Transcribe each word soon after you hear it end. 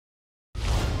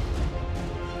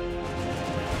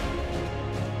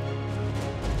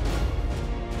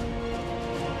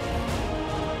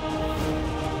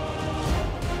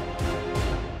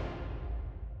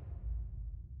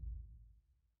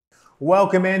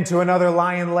Welcome into another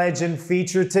Lion Legend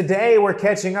feature. Today we're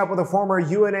catching up with a former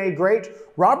UNA great.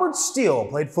 Robert Steele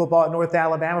played football at North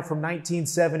Alabama from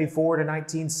 1974 to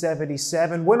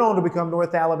 1977. Went on to become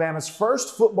North Alabama's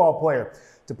first football player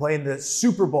to play in the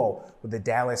Super Bowl with the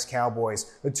Dallas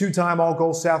Cowboys. A two-time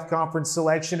All-Gold South Conference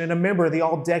selection and a member of the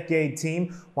All-Decade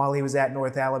team while he was at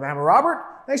North Alabama. Robert,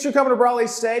 thanks for coming to Brawley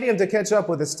Stadium to catch up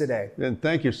with us today. And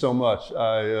thank you so much.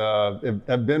 I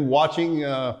have been watching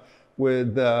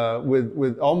with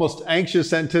almost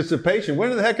anxious anticipation.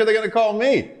 When the heck are they going to call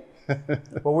me?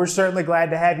 Well, we're certainly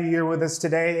glad to have you here with us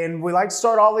today. And we like to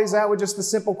start all these out with just the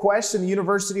simple question. The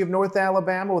University of North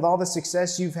Alabama, with all the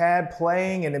success you've had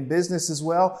playing and in business as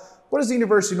well, what does the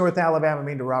University of North Alabama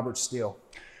mean to Robert Steele?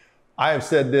 I have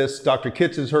said this. Dr.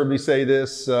 Kitts has heard me say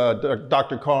this.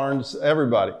 Dr. Carnes,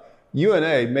 everybody.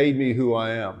 UNA made me who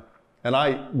I am. And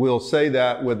I will say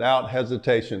that without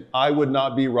hesitation. I would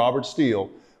not be Robert Steele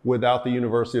without the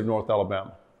University of North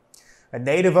Alabama. A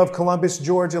native of Columbus,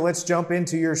 Georgia, let's jump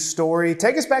into your story.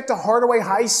 Take us back to Hardaway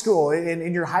High School.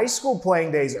 In your high school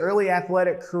playing days, early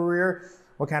athletic career,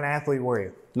 what kind of athlete were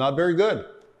you? Not very good.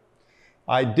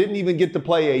 I didn't even get to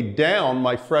play a down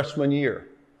my freshman year.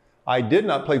 I did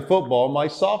not play football my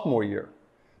sophomore year.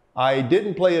 I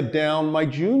didn't play a down my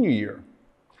junior year.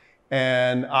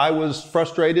 And I was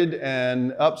frustrated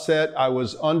and upset. I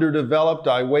was underdeveloped.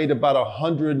 I weighed about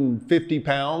 150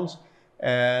 pounds.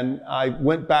 And I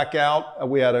went back out.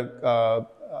 We had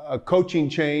a coaching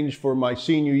change for my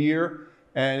senior year.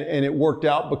 And it worked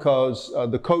out because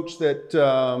the coach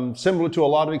that, similar to a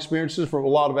lot of experiences from a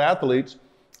lot of athletes,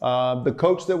 the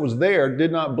coach that was there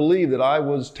did not believe that I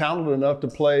was talented enough to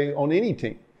play on any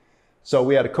team. So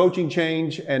we had a coaching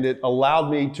change, and it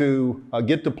allowed me to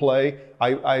get to play.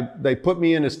 They put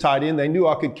me in as tight end. They knew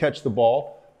I could catch the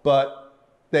ball, but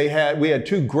we had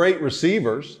two great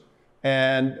receivers,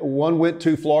 and one went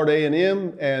to Florida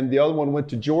A&M, and the other one went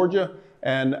to Georgia,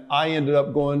 and I ended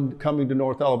up coming to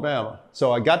North Alabama.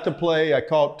 So I got to play. I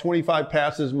caught 25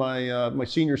 passes my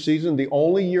senior season, the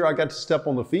only year I got to step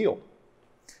on the field.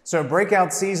 So a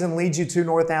breakout season leads you to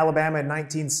North Alabama in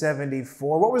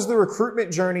 1974. What was the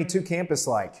recruitment journey to campus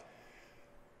like?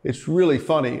 It's really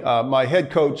funny. My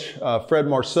head coach, Fred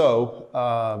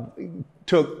Marceau,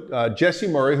 took Jesse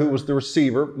Murray, who was the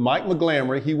receiver, Mike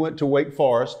McGlamry, he went to Wake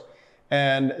Forest,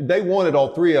 and they wanted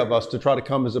all three of us to try to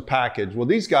come as a package. Well,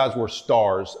 these guys were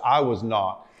stars. I was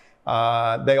not.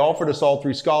 They offered us all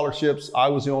three scholarships. I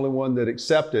was the only one that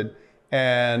accepted.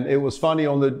 And it was funny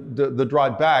on the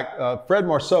drive back, Fred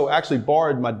Marceau actually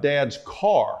borrowed my dad's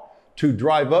car to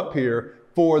drive up here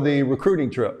for the recruiting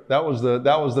trip. That was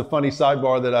the funny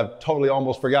sidebar that I've totally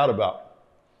almost forgot about.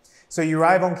 So you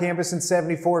arrive on campus in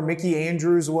 '74. Mickey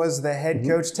Andrews was the head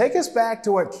coach. Take us back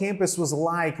to what campus was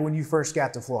like when you first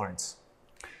got to Florence.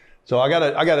 So I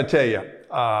gotta tell you,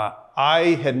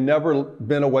 I had never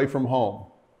been away from home.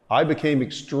 I became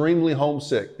extremely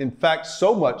homesick. In fact,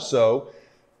 so much so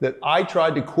that I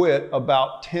tried to quit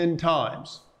about 10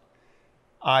 times.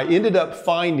 I ended up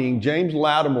finding James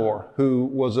Lattimore, who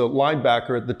was a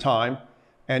linebacker at the time,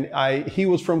 and he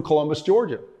was from Columbus,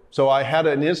 Georgia. So I had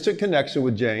an instant connection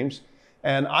with James,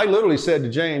 and I literally said to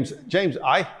James,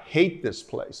 I hate this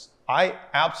place. I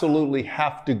absolutely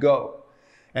have to go.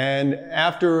 And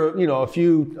after a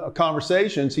few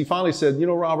conversations, he finally said,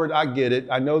 Robert, I get it.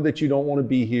 I know that you don't want to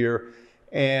be here.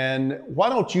 And why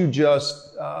don't you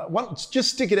just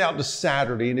stick it out to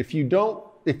Saturday? And if you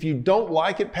don't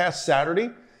like it past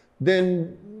Saturday,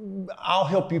 then I'll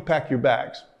help you pack your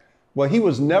bags. Well, he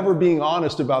was never being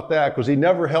honest about that because he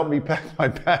never helped me pack my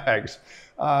bags.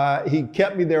 He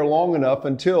kept me there long enough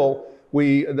until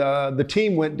the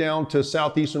team went down to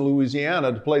southeastern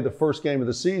Louisiana to play the first game of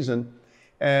the season.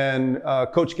 And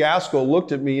Coach Gaskell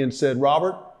looked at me and said,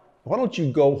 Robert, why don't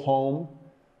you go home,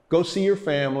 go see your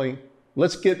family,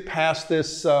 let's get past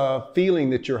this feeling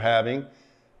that you're having.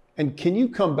 And can you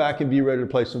come back and be ready to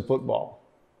play some football?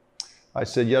 I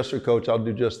said, yes, sir, Coach, I'll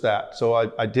do just that. So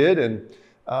I did,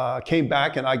 and came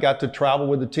back, and I got to travel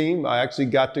with the team. I actually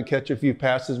got to catch a few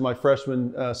passes my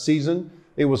freshman season.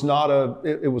 It was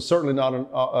certainly not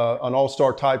an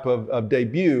all-star type of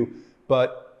debut,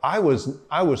 but I was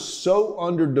so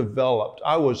underdeveloped.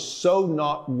 I was so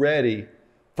not ready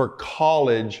for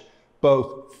college,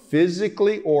 both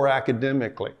physically or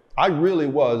academically. I really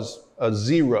was a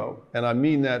zero, and I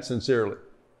mean that sincerely.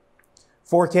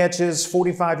 4 catches,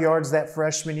 45 yards that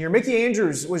freshman year. Mickey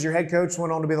Andrews was your head coach,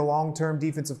 went on to be the long-term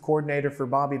defensive coordinator for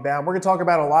Bobby Bowden. We're going to talk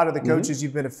about a lot of the coaches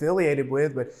you've been affiliated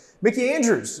with, but Mickey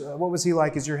Andrews, what was he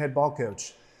like as your head ball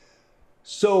coach?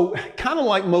 So kind of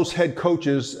like most head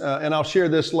coaches, and I'll share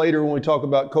this later when we talk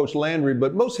about Coach Landry,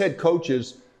 but most head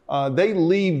coaches they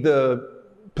leave the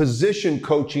position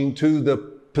coaching to the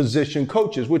position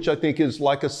coaches, which I think is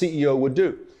like a CEO would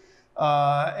do.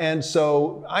 And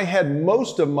so I had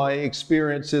most of my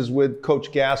experiences with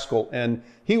Coach Gaskell, and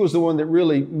he was the one that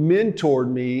really mentored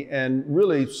me and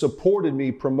really supported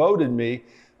me, promoted me,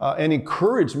 and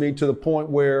encouraged me to the point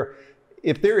where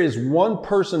if there is one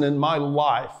person in my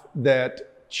life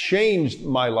that changed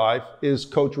my life is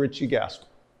Coach Richie Gaskell.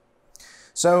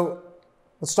 So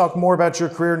let's talk more about your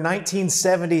career.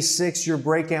 1976, your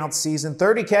breakout season,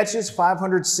 30 catches,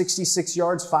 566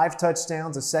 yards, 5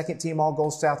 touchdowns, a second-team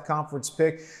All-Gold South Conference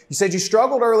pick. You said you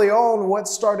struggled early on. What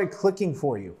started clicking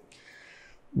for you?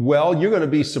 Well, you're going to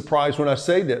be surprised when I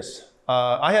say this.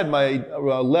 I had my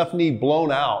left knee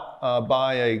blown out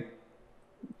by a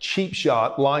cheap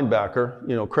shot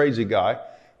linebacker, crazy guy.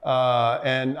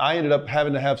 And I ended up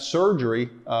having to have surgery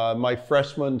my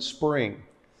freshman spring.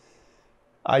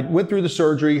 I went through the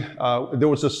surgery. There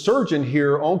was a surgeon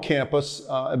here on campus.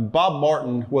 Bob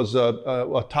Martin was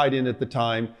a tight end at the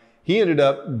time. He ended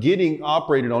up getting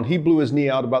operated on. He blew his knee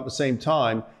out about the same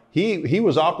time. He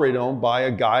was operated on by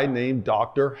a guy named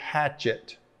Dr.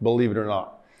 Hatchett, believe it or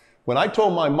not. When I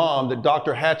told my mom that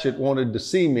Dr. Hatchett wanted to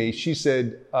see me, she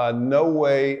said, no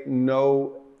way,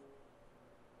 no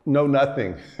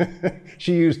nothing.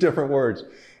 She used different words.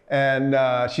 And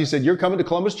she said, you're coming to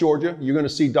Columbus, Georgia. You're going to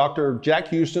see Dr. Jack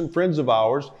Houston, friends of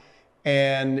ours,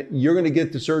 and you're going to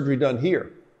get the surgery done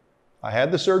here. I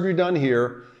had the surgery done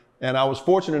here, and I was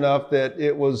fortunate enough that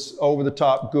it was over the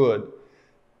top good.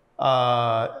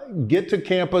 Get to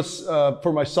campus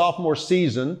for my sophomore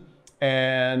season,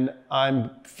 and I'm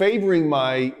favoring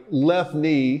my left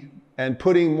knee and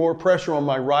putting more pressure on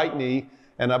my right knee.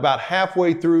 And about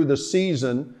halfway through the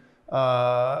season,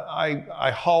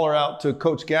 I holler out to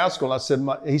Coach Gaskell. I said,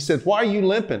 he said, why are you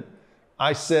limping?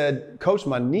 I said, Coach,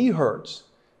 my knee hurts.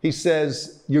 He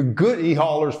says, you're good. He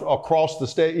hollers across the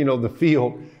the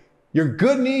field. Your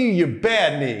good knee or your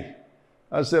bad knee?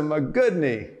 I said, my good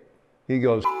knee. He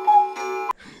goes,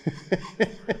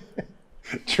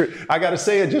 I got to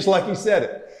say it just like he said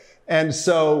it. And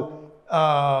so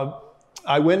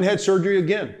I went and had surgery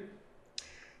again.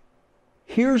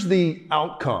 Here's the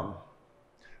outcome.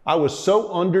 I was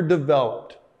so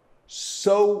underdeveloped,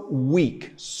 so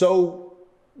weak, so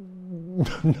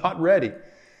not ready.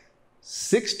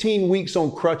 16 weeks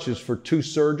on crutches for 2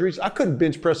 surgeries. I couldn't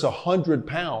bench press 100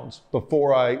 pounds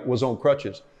before I was on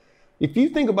crutches. If you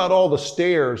think about all the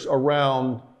stairs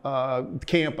around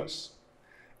campus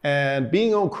and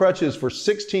being on crutches for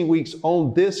 16 weeks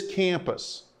on this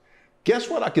campus, guess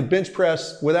what I could bench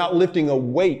press without lifting a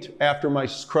weight after my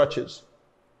crutches?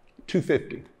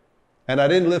 250. And I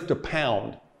didn't lift a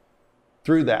pound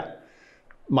through that.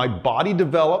 My body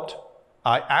developed.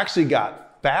 I actually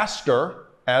got faster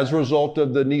as a result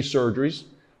of the knee surgeries.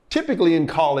 Typically in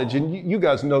college, and you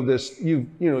guys know this,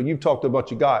 you've talked to a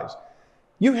bunch of guys.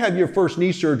 You have your first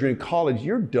knee surgery in college,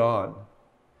 you're done.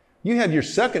 You have your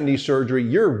second knee surgery,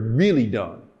 you're really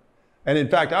done. And in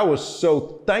fact, I was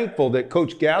so thankful that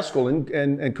Coach Gaskell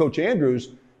and Coach Andrews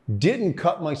didn't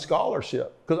cut my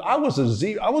scholarship, because I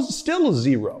was still a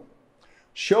zero.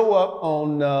 Show up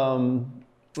on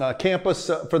campus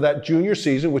for that junior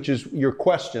season, which is your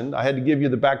question. I had to give you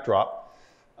the backdrop.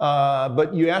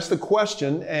 But you asked the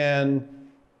question, and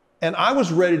I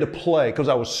was ready to play because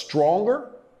I was stronger,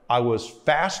 I was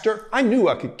faster, I knew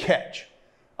I could catch.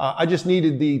 I just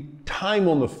needed the time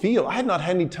on the field. I had not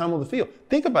had any time on the field.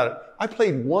 Think about it. I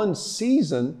played 1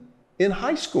 season in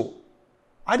high school.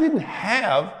 I didn't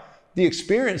have the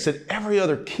experience that every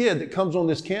other kid that comes on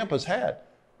this campus had.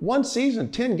 1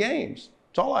 season, 10 games.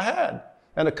 That's all I had.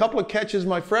 And a couple of catches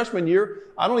my freshman year.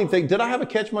 I don't even think, did I have a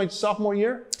catch my sophomore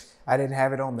year? I didn't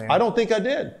have it on there. I don't think I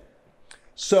did.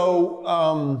 So,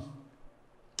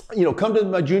 come to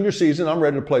my junior season, I'm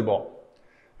ready to play ball.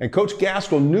 And Coach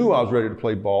Gaskell knew I was ready to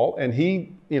play ball. And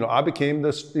he, I became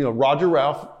this, Roger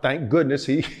Ralph, thank goodness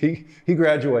he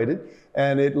graduated.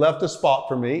 And it left a spot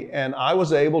for me. And I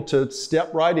was able to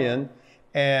step right in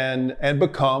and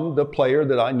become the player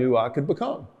that I knew I could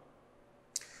become.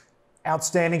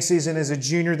 Outstanding season as a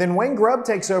junior. Then Wayne Grubb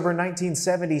takes over in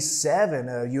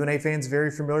 1977. UNA fans very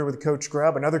familiar with Coach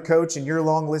Grubb. Another coach in your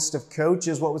long list of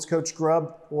coaches. What was Coach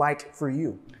Grubb like for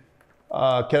you?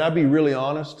 Can I be really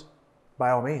honest? By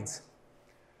all means.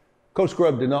 Coach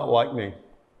Grubb did not like me.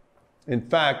 In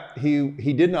fact,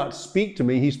 he did not speak to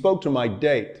me. He spoke to my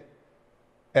date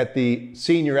at the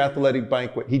senior athletic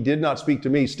banquet. He did not speak to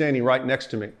me standing right next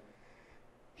to me.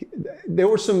 There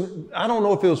were some, I don't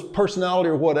know if it was personality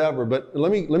or whatever, but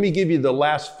let me give you the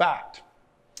last fact.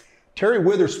 Terry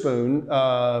Witherspoon,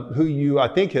 who you, I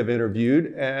think, have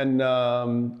interviewed, and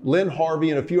Lynn Harvey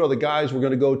and a few other guys were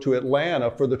going to go to Atlanta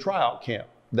for the tryout camp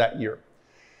that year.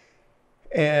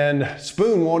 And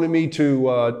Spoon wanted me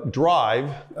to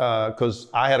drive because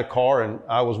I had a car and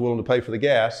I was willing to pay for the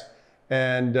gas.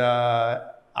 And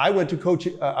I went to Coach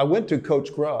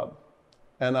Grubb,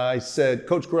 and I said,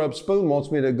 Coach Grubb, Spoon wants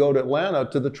me to go to Atlanta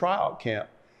to the tryout camp.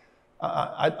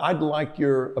 I'd like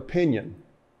your opinion.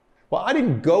 Well, I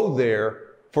didn't go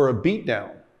there for a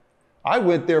beatdown. I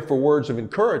went there for words of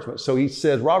encouragement. So he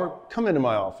says, Robert, come into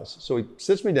my office. So he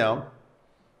sits me down,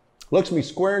 looks me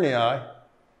square in the eye.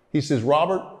 He says,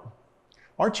 Robert,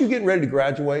 aren't you getting ready to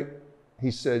graduate? I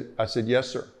said, yes,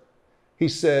 sir. He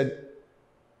said,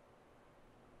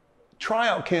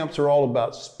 tryout camps are all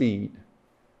about speed,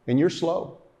 and you're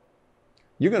slow.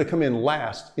 You're going to come in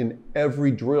last in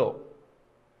every drill.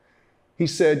 He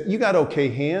said, you got okay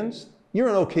hands. You're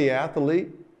an okay athlete,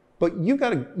 but you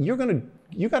got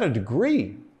a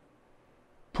degree.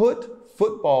 Put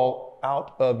football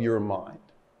out of your mind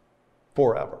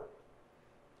forever.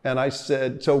 And I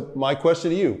said, so my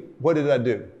question to you, what did I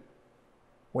do?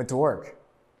 Went to work.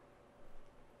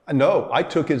 No, I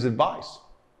took his advice.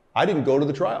 I didn't go to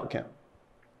the tryout camp.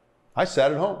 I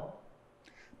sat at home.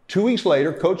 2 weeks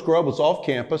later, Coach Grubb was off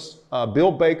campus.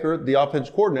 Bill Baker, the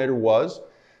offensive coordinator, was.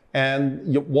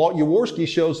 And Walt Jaworski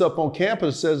shows up on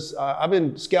campus and says, I've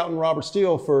been scouting Robert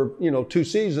Steele for 2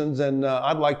 seasons, and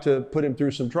I'd like to put him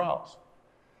through some trials.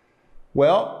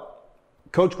 Well,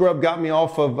 Coach Grubb got me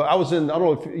off of, I don't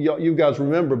know if you guys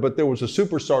remember, but there was a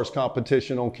Superstars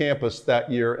competition on campus that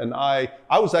year. And I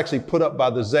was actually put up by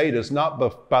the Zetas, not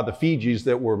by the Fijis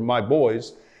that were my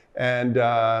boys. And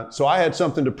so I had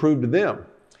something to prove to them.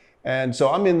 And so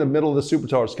I'm in the middle of the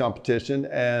Superstars competition,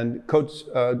 and Coach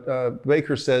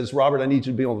Baker says, Robert, I need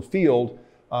you to be on the field.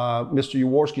 Mr.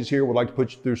 Jaworski's here, would like to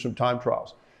put you through some time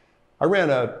trials.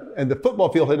 And the football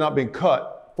field had not been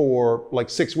cut for like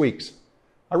 6 weeks.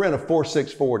 I ran a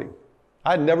 4.640.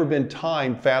 I had never been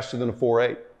timed faster than a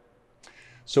 4.8.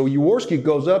 So Jaworski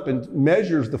goes up and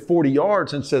measures the 40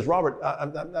 yards and says, Robert,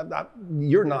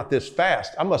 you're not this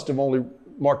fast. I must have only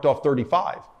marked off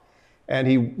 35. And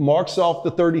he marks off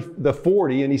the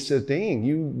 40, and he says, dang,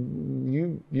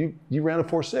 you ran a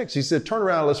 4.6. He said, turn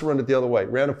around, let's run it the other way.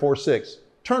 Ran a 4.6.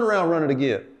 Turn around, run it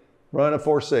again. Run a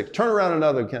 4.6. Turn around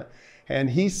another again. And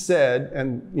he said,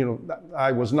 and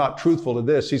I was not truthful to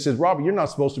this. He says, Robert, you're not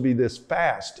supposed to be this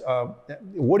fast.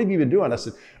 What have you been doing? I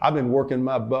said, I've been working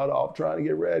my butt off trying to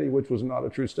get ready, which was not a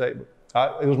true statement.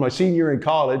 It was my senior year in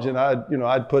college, and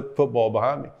I'd put football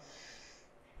behind me.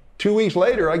 2 weeks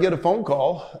later, I get a phone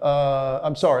call.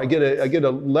 I get a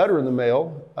letter in the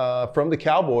mail from the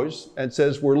Cowboys and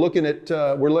says, we're looking at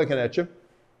you.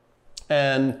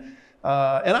 And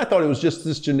I thought it was just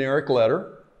this generic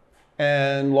letter.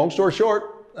 And long story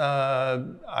short,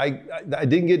 I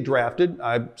didn't get drafted.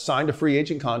 I signed a free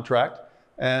agent contract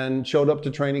and showed up to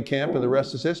training camp, and the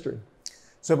rest is history.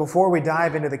 So before we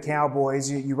dive into the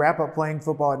Cowboys, you wrap up playing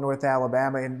football at North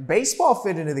Alabama, and baseball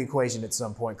fit into the equation at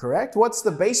some point, correct? What's the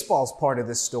baseball's part of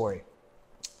this story?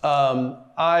 I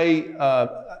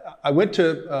went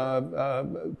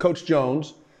to Coach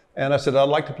Jones, and I said, I'd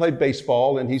like to play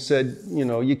baseball. And he said,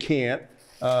 you can't.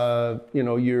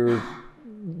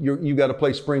 You got to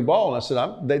play spring ball. And I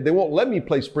said, they won't let me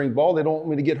play spring ball. They don't want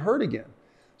me to get hurt again.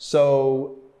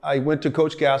 So I went to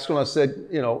Coach Gaskell and I said,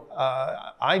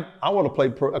 I want to play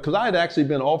pro, because I had actually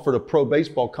been offered a pro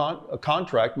baseball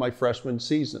contract my freshman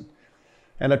season.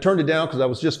 And I turned it down because I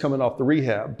was just coming off the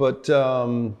rehab. But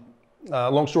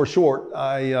long story short,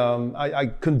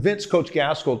 I convinced Coach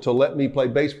Gaskell to let me play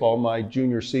baseball my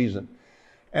junior season.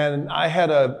 And I had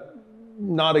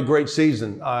not a great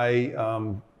season.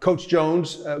 Coach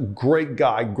Jones, a great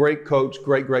guy, great coach,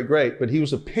 great, but he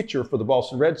was a pitcher for the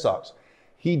Boston Red Sox.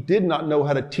 He did not know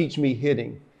how to teach me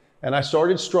hitting. And I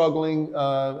started struggling.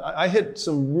 I hit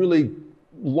some really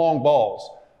long balls,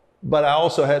 but I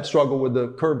also had struggled with the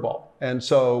curveball. And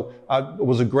so I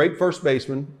was a great first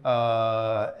baseman.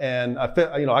 And I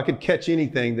felt, I could catch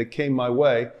anything that came my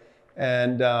way.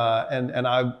 And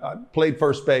I played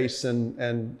first base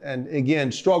and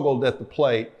again, struggled at the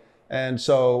plate. And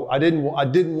so I didn't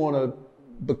want to,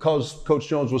 because Coach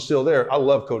Jones was still there. I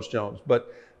love Coach Jones,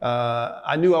 but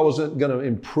I knew I wasn't going to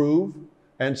improve,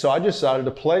 and so I decided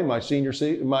to play my senior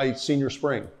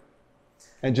spring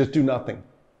and just do nothing.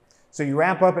 So you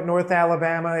wrap up at North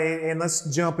Alabama, and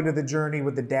let's jump into the journey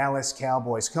with the Dallas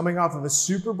Cowboys. Coming off of a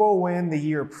Super Bowl win the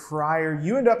year prior,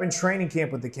 you end up in training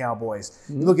camp with the Cowboys.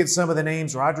 You look at some of the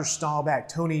names: Roger Staubach,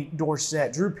 Tony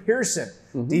Dorsett, Drew Pearson,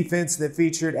 defense that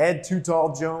featured Ed Too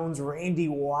Tall Jones, Randy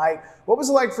White. What was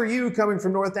it like for you coming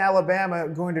from North Alabama,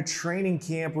 going to training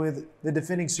camp with the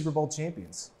defending Super Bowl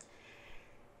champions?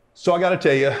 So I got to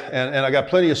tell you, and I got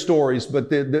plenty of stories, but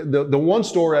the one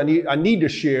story I need to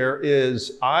share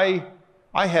is I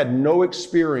had no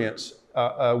experience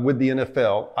with the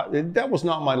NFL. That was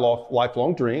not my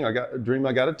lifelong dream. I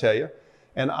got to tell you,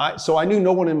 and so I knew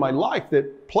no one in my life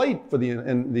that played for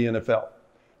in the NFL.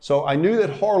 So I knew that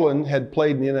Harlan had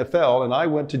played in the NFL, and I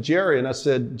went to Jerry and I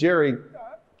said, Jerry,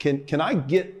 can I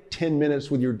get 10 minutes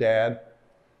with your dad?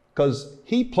 Because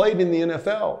he played in the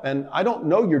NFL, and I don't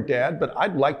know your dad, but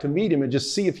I'd like to meet him and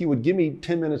just see if he would give me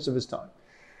 10 minutes of his time.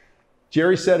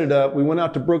 Jerry set it up. We went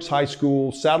out to Brooks High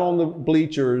School, sat on the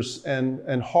bleachers,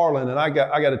 and Harlan, and I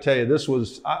got to tell you, this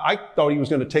was, I thought he was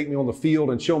going to take me on the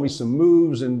field and show me some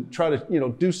moves and try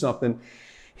to, do something.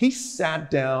 He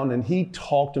sat down and he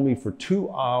talked to me for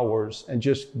 2 hours and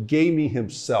just gave me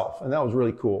himself, and that was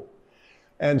really cool.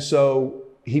 And so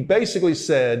he basically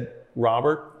said,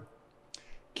 Robert,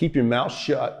 keep your mouth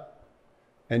shut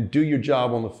and do your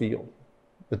job on the field.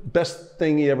 The best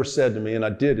thing he ever said to me, and I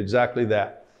did exactly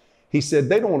that. He said,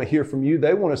 they don't want to hear from you.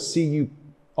 They want to see you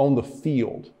on the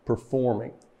field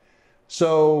performing.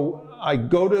 So I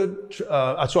go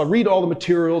to, so I read all the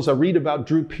materials. I read about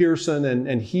Drew Pearson,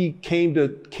 and he came to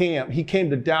camp. He came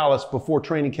to Dallas before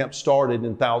training camp started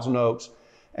in Thousand Oaks.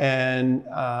 And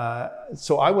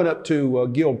so I went up to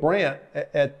Gil Brandt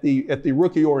at the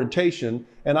rookie orientation,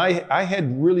 and I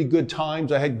had really good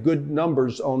times. I had good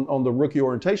numbers on the rookie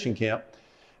orientation camp.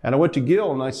 And I went to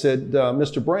Gil and I said,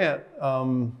 Mr. Brandt,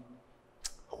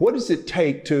 what does it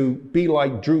take to be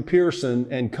like Drew Pearson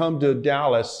and come to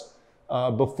Dallas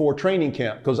before training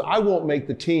camp? Because I won't make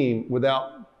the team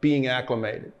without being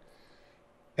acclimated.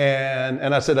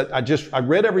 And I said, I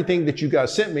read everything that you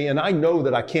guys sent me, and I know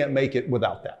that I can't make it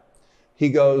without that. He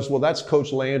goes, well, that's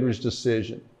Coach Landry's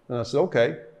decision. And I said,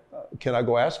 okay, can I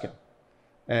go ask him?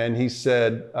 And he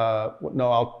said,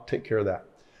 no, I'll take care of that.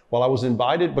 Well, I was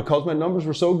invited, because my numbers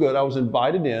were so good, I was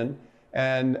invited in.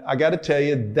 And I got to tell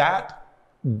you,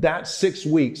 that 6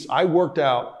 weeks, I worked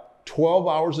out 12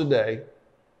 hours a day,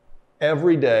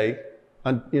 every day.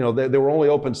 And, they were only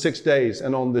open 6 days.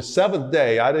 And on the 7th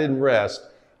day, I didn't rest.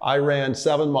 I ran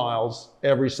 7 miles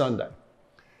every Sunday.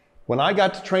 When I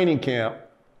got to training camp,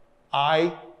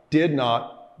 I did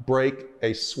not break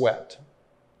a sweat.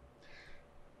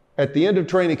 At the end of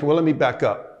training camp, well, let me back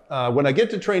up. When I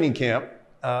get to training camp,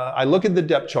 I look at the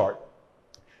depth chart.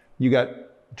 You got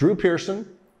Drew Pearson,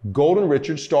 Golden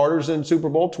Richards, starters in Super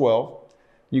Bowl 12.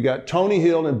 You got Tony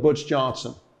Hill and Butch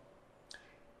Johnson.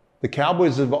 The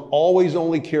Cowboys have always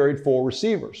only carried 4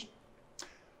 receivers.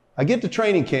 I get to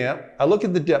training camp, I look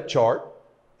at the depth chart,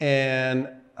 and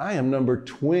I am number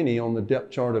 20 on the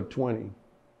depth chart of 20.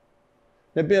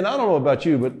 Now, Ben, I don't know about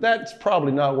you, but that's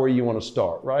probably not where you want to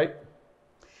start, right?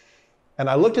 And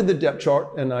I looked at the depth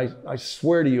chart, and I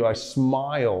swear to you, I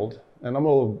smiled, and I'm a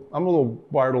little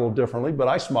wired a little differently, but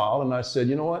I smiled, and I said,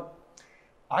 you know what?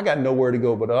 I got nowhere to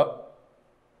go but up.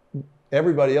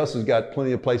 Everybody else has got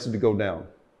plenty of places to go down.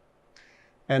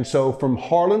 And so from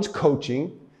Harlan's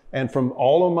coaching and from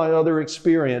all of my other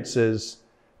experiences,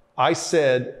 I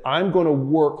said, I'm going to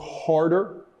work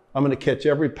harder. I'm going to catch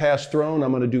every pass thrown.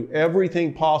 I'm going to do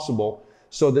everything possible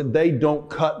so that they don't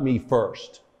cut me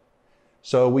first.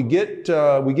 So we get there.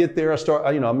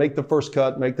 I make the first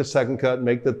cut, make the second cut,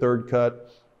 make the third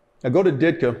cut. I go to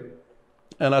Ditka,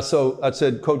 and I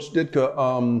said, Coach Ditka,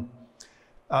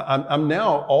 I'm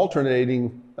now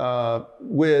alternating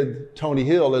with Tony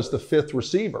Hill as the 5th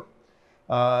receiver.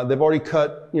 They've already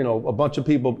cut, a bunch of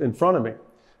people in front of me.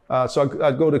 So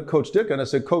I go to Coach Ditka and I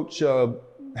said, Coach,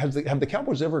 have the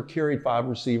Cowboys ever carried 5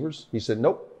 receivers? He said,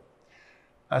 nope.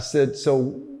 I said, so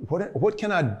what can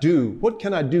I do? What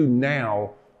can I do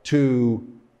now to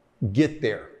get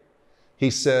there? He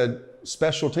said,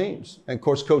 special teams. And of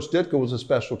course, Coach Ditka was a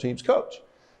special teams coach.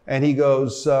 And he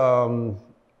goes, we're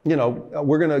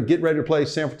going to get ready to play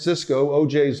San Francisco,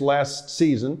 OJ's last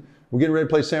season. We're getting ready to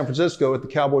play San Francisco at the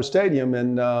Cowboy Stadium.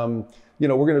 And, we're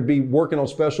going to be working on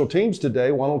special teams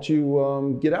today. Why don't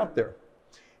you get out there?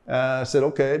 I said,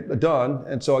 okay, done.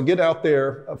 And so I get out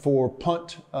there for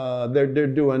punt. They're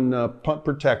doing punt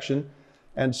protection.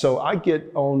 And so I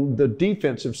get on the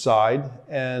defensive side,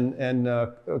 and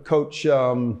Coach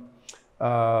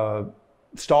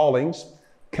Stallings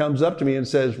comes up to me and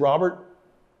says, Robert,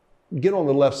 get on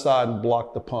the left side and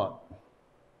block the punt.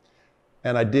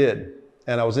 And I did.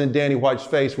 And I was in Danny White's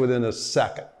face within a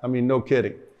second. I mean, no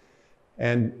kidding.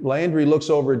 And Landry looks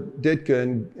over at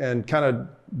Ditka and kind of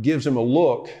gives him a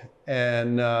look.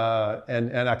 And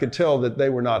I could tell that they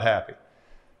were not happy.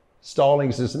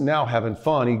 Stallings is now having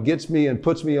fun. He gets me and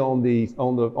puts me on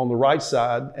the right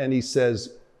side, and he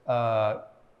says,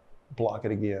 block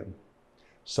it again.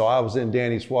 So I was in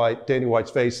Danny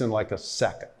White's face in like a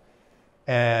second.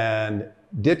 And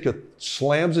Ditka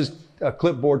slams his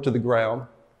clipboard to the ground.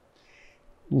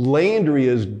 Landry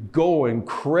is going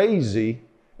crazy,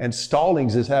 and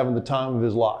Stallings is having the time of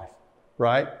his life,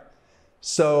 right?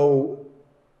 So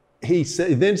he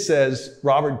then says,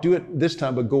 Robert, do it this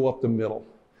time, but go up the middle.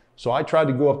 So I tried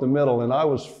to go up the middle, and I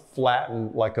was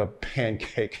flattened like a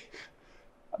pancake.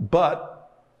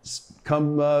 But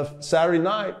come Saturday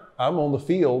night, I'm on the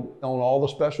field on all the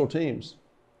special teams.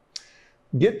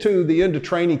 Get to the end of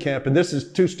training camp, and this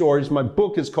is two stories. My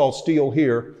book is called Steele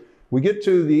Here. We get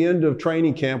to the end of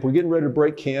training camp. We're getting ready to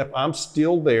break camp. I'm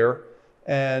still there,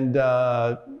 and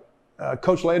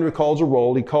Coach Landry calls a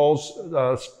roll. He calls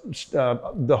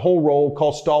the whole roll,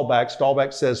 calls Staubach.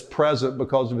 Staubach says present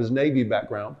because of his Navy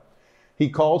background. He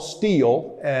calls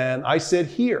Steele, and I said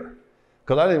here,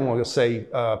 because I didn't want to say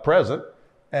present.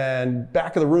 And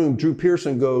back of the room, Drew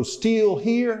Pearson goes, Steele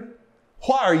here?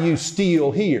 Why are you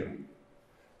Steele here?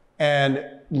 And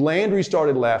Landry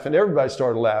started laughing. Everybody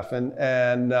started laughing.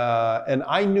 And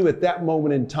I knew at that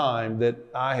moment in time that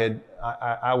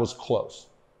I was close.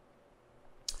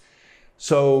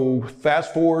 So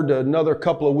fast forward another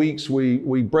couple of weeks,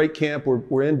 we break camp.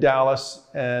 We're in Dallas,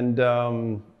 and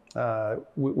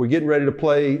we're getting ready to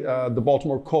play the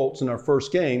Baltimore Colts in our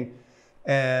first game.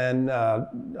 And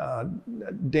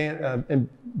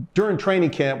during training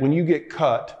camp, when you get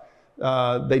cut,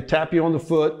 they tap you on the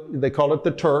foot. They call it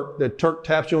the Turk. The Turk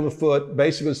taps you on the foot,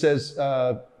 basically says,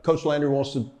 Coach Landry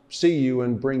wants to see you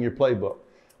and bring your playbook.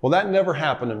 Well, that never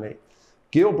happened to me.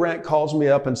 Gil Brandt calls me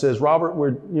up and says, Robert,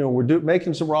 we're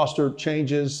making some roster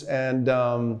changes, and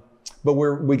but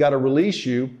we got to release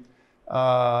you,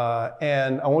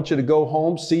 and I want you to go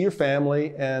home, see your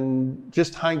family, and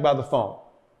just hang by the phone.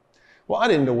 Well, I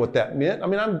didn't know what that meant. I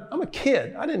mean, I'm a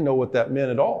kid. I didn't know what that meant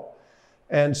at all.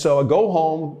 And so I go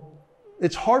home.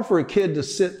 It's hard for a kid to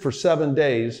sit for 7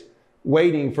 days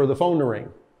waiting for the phone to ring.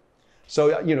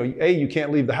 So, you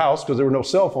can't leave the house because there were no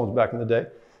cell phones back in the day.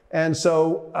 And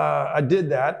so I did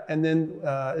that, and then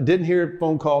didn't hear a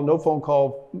phone call, no phone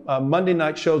call. Monday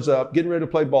night shows up, getting ready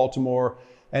to play Baltimore,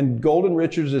 and Golden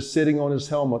Richards is sitting on his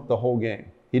helmet the whole game.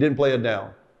 He didn't play it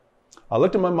down. I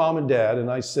looked at my mom and dad, and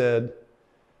I said,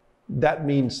 that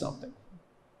means something.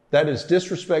 That is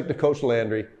disrespect to Coach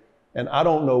Landry, and I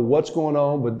don't know what's going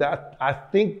on, but I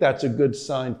think that's a good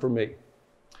sign for me.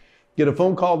 Get a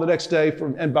phone call the next day,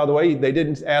 and by the way, they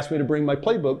didn't ask me to bring my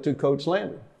playbook to Coach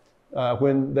Landry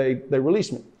when they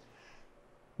released me.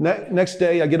 Next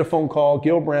day, I get a phone call.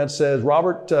 Gil Brandt says,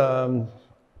 Robert,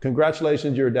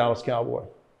 congratulations, you're a Dallas Cowboy.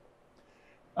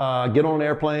 Get on an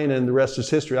airplane, and the rest is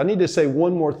history. I need to say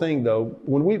one more thing, though.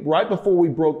 Right before we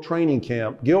broke training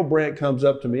camp, Gil Brandt comes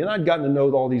up to me, and I'd gotten to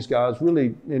know all these guys,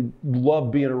 really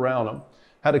loved being around them.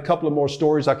 Had a couple of more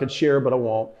stories I could share, but I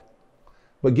won't.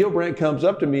 But Gil Brandt comes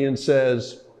up to me and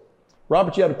says,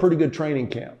 Robert, you had a pretty good training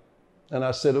camp. And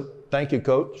I said, thank you,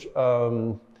 Coach.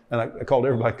 And I called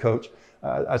everybody Coach.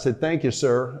 I said, thank you,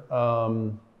 sir.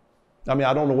 I mean,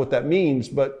 I don't know what that means,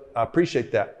 but I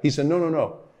appreciate that. He said,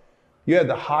 no. You had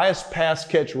the highest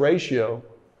pass-catch ratio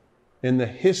in the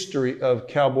history of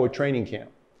Cowboy training camp.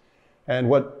 And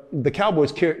what the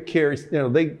Cowboys carry,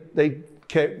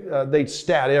 they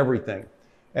stat everything.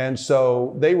 And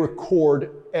so they record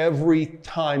every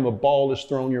time a ball is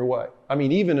thrown your way. I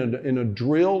mean, even in a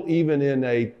drill, even in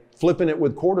a flipping it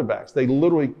with quarterbacks, they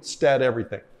literally stat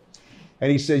everything.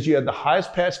 And he says, you had the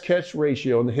highest pass-catch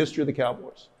ratio in the history of the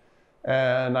Cowboys.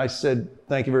 And I said,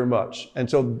 thank you very much. And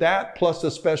so that plus the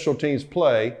special teams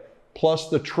play, plus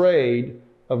the trade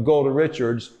of Golden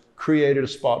Richards created a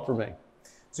spot for me.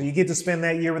 So you get to spend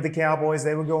that year with the Cowboys.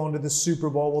 They would go on to the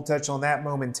Super Bowl. We'll touch on that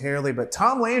momentarily. But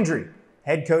Tom Landry,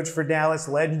 head coach for Dallas,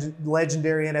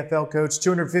 legendary NFL coach,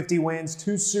 250 wins,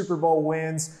 2 Super Bowl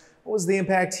wins. What was the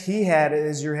impact he had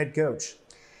as your head coach?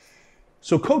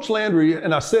 So Coach Landry,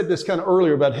 and I said this kind of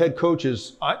earlier about head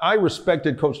coaches, I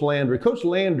respected Coach Landry. Coach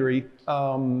Landry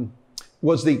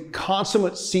was the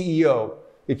consummate CEO,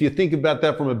 if you think about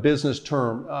that from a business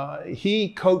term. He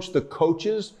coached the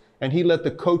coaches, and he let the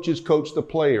coaches coach the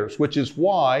players, which is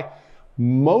why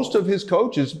most of his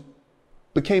coaches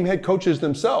became head coaches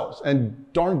themselves,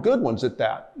 and darn good ones at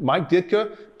that. Mike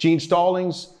Ditka, Gene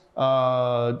Stallings,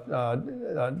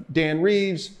 Dan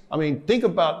Reeves. I mean, think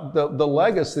about the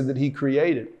legacy that he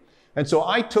created. And so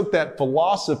I took that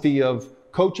philosophy of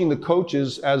coaching the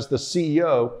coaches as the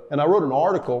CEO, and I wrote an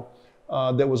article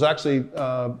that was actually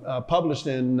published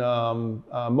in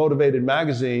Motivated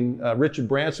Magazine. Richard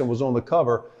Branson was on the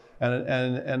cover,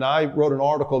 and I wrote an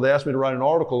article. They asked me to write an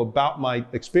article about my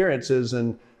experiences,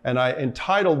 and I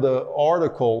entitled the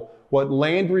article, "What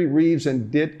Landry, Reeves, and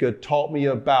Ditka Taught Me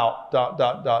About ...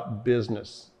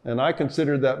 business." And I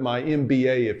consider that my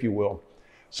MBA, if you will.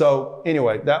 So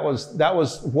anyway, that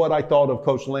was what I thought of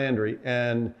Coach Landry,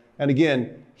 and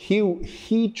again,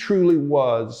 he truly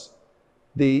was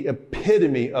the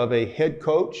epitome of a head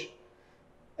coach,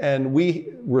 and we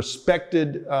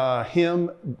respected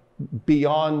him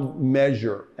beyond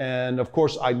measure. And of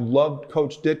course, I loved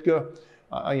Coach Ditka.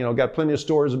 Got plenty of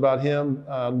stories about him.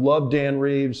 Loved Dan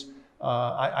Reeves.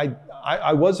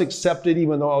 I was accepted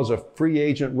even though I was a free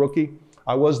agent rookie.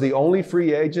 I was the only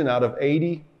free agent out of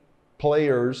 80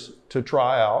 players to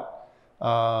try out.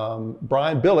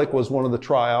 Brian Billick was one of the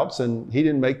tryouts, and he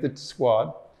didn't make the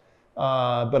squad.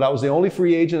 But I was the only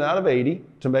free agent out of 80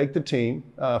 to make the team,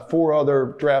 4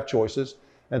 other draft choices.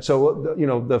 And so,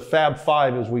 the Fab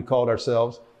Five, as we called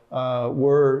ourselves,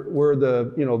 were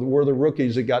the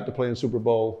rookies that got to play in Super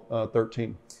Bowl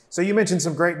 13. So you mentioned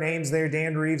some great names there.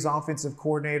 Dan Reeves, offensive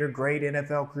coordinator, great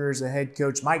NFL career as a head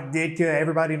coach. Mike Ditka,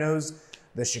 everybody knows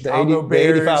the Chicago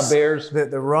Bears, the 85 Bears.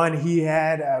 The run he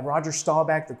had. Roger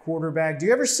Staubach, the quarterback. Do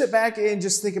you ever sit back and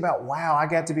just think about, wow, I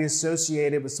got to be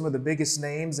associated with some of the biggest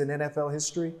names in NFL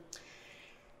history?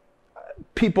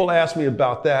 People ask me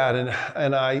about that, and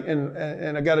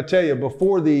I got to tell you,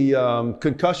 before the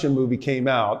concussion movie came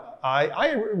out,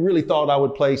 I really thought I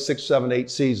would play 6, 7, 8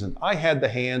 seasons. I had the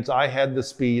hands, I had the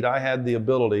speed, I had the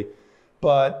ability,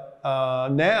 but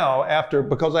now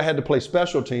because I had to play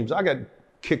special teams, I got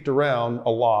kicked around a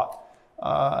lot.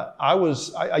 I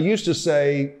used to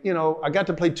say, I got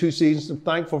to play 2 seasons. I'm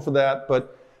thankful for that,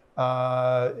 but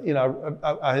I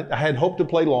had hoped to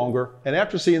play longer. And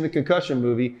after seeing the concussion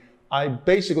movie, I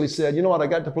basically said, you know what, I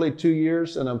got to play 2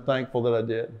 years, and I'm thankful that I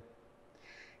did.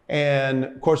 And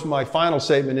of course, my final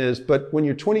statement is, but when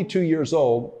you're 22 years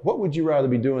old, what would you rather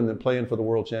be doing than playing for the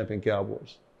world champion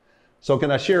Cowboys? So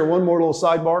can I share one more little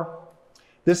sidebar?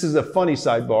 This is a funny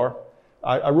sidebar.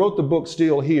 I wrote the book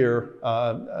Steele Here,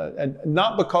 and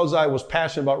not because I was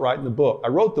passionate about writing the book. I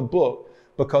wrote the book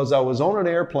because I was on an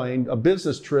airplane, a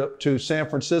business trip to San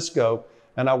Francisco,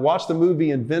 and I watched the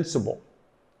movie Invincible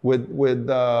with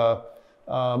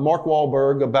Mark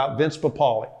Wahlberg about Vince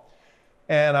Papale.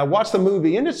 And I watched the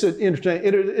movie, and it's an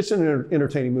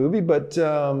entertaining movie, but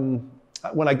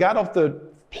when I got off the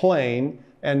plane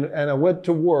and I went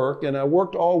to work, and I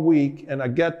worked all week, and I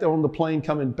got on the plane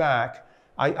coming back,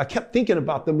 I kept thinking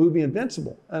about the movie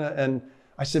Invincible. And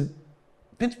I said,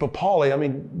 Vince Papale, I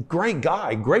mean, great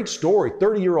guy, great story,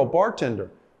 30-year-old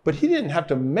bartender. But he didn't have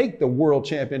to make the world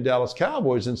champion Dallas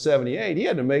Cowboys in '78. He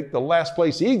had to make the last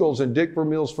place Eagles in Dick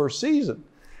Vermeil's first season.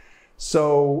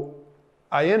 So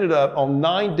I ended up on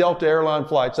 9 Delta airline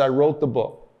flights. I wrote the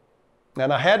book.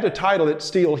 And I had to title it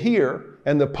Steele Here,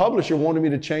 and the publisher wanted me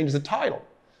to change the title.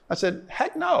 I said,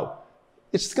 heck no.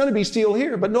 It's going to be Steele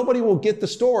Here, but nobody will get the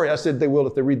story. I said, they will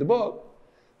if they read the book.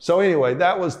 So anyway,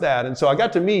 that was that. And so I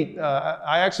got to meet,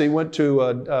 I actually went to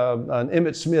an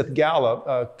Emmitt Smith gala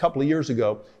a couple of years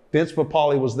ago. Vince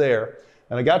Papale was there,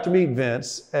 and I got to meet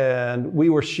Vince, and we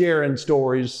were sharing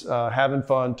stories, having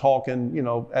fun, talking,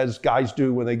 as guys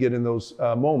do when they get in those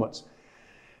moments.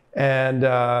 And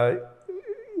I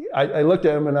looked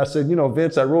at him and I said,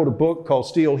 Vince, I wrote a book called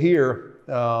Steele Here,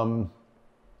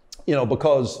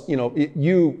 because,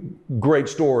 great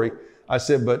story. I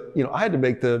said, but, I had to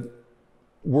make the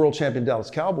world champion Dallas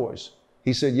Cowboys.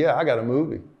 He said, yeah, I got a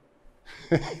movie.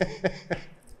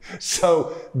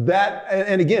 So that,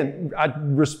 and again, I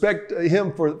respect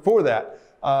him for that.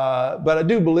 But I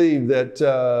do believe that,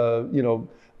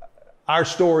 our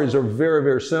stories are very,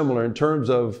 very similar in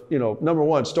terms of, number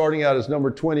one, starting out as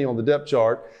number 20 on the depth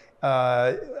chart.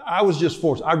 I was just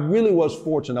fortunate. I really was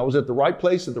fortunate. I was at the right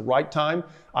place at the right time.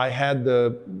 I had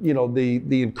the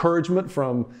encouragement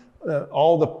from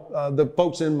all the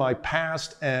folks in my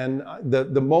past, and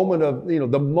the moment of,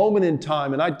 the moment in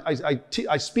time, and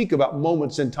I speak about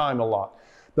moments in time a lot.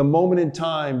 The moment in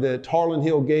time that Harlan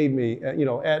Hill gave me,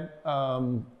 at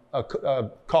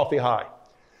Coffee High.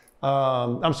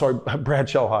 I'm sorry,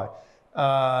 Bradshaw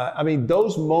High.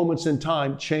 Those moments in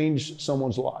time changed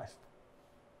someone's life.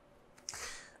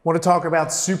 Want to talk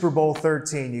about Super Bowl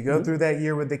 13. You go through that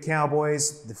year with the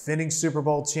Cowboys, defending Super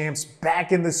Bowl champs,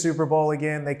 back in the Super Bowl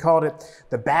again. They called it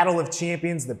the Battle of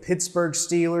Champions, the Pittsburgh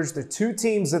Steelers, the two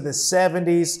teams of the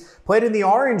 70s, played in the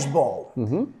Orange Bowl.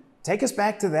 Take us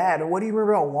back to that. What do you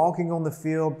remember about walking on the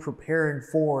field, preparing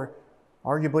for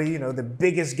arguably, the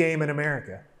biggest game in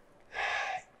America?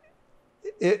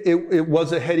 It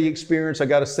was a heady experience. I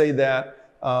got to say that.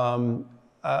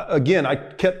 Again, I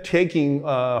kept taking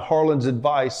Harlan's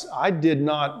advice. I did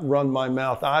not run my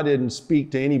mouth. I didn't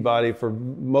speak to anybody for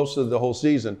most of the whole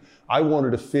season. I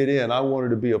wanted to fit in. I wanted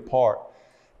to be a part.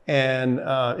 And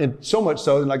so much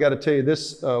so, and I got to tell you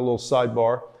this little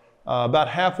sidebar. About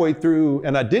halfway through,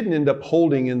 and I didn't end up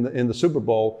holding in the Super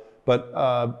Bowl, but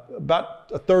about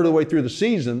a third of the way through the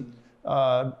season,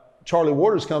 Charlie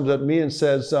Waters comes up to me and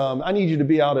says, I need you to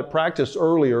be out at practice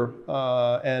earlier,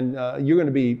 and you're going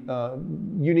to be,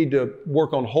 you need to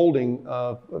work on holding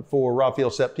for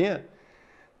Raphael Septien.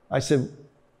 I said,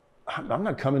 I'm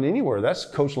not coming anywhere. That's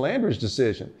Coach Landry's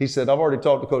decision. He said, I've already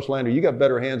talked to Coach Landry. You got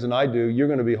better hands than I do. You're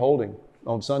going to be holding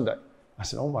on Sunday. I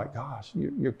said, oh my gosh.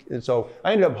 And so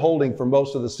I ended up holding for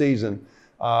most of the season.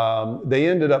 They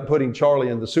ended up putting Charlie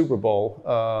in the Super Bowl.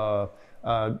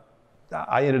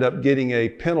 I ended up getting a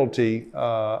penalty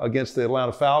against the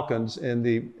Atlanta Falcons in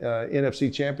the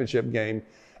NFC Championship game,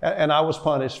 and I was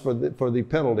punished for the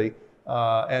penalty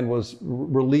and was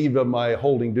relieved of my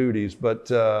holding duties.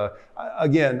 But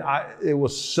again, it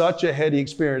was such a heady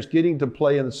experience getting to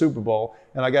play in the Super Bowl.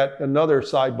 And I got another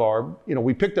sidebar.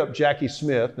 We picked up Jackie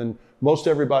Smith, and most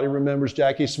everybody remembers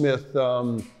Jackie Smith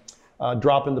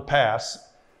dropping the pass.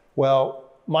 Well,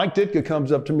 Mike Ditka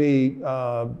comes up to me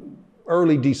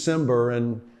early December,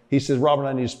 and he says, Robert,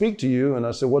 I need to speak to you. And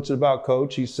I said, what's it about,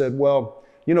 Coach? He said, well,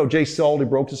 Jay Saldy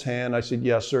broke his hand. I said,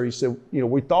 yes, sir. He said,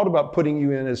 we thought about putting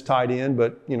you in as tight end,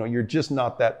 but, you're just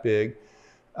not that big.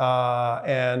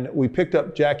 And we picked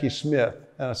up Jackie Smith.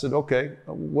 And I said, okay,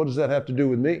 what does that have to do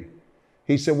with me?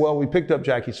 He said, well, we picked up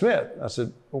Jackie Smith. I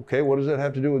said, okay, what does that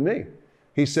have to do with me?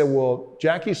 He said, well,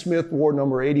 Jackie Smith wore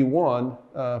number 81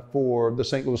 for the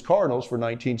St. Louis Cardinals for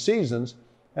 19 seasons.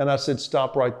 And I said,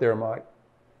 stop right there, Mike.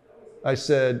 I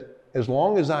said, as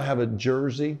long as I have a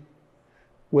jersey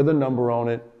with a number on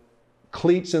it,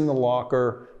 cleats in the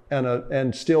locker,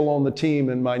 and still on the team,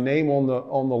 and my name on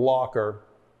the locker,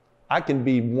 I can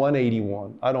be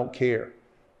 181. I don't care.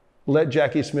 Let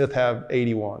Jackie Smith have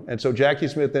 81. And so Jackie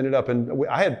Smith ended up, and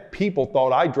I had people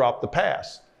thought I dropped the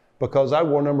pass because I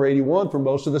wore number 81 for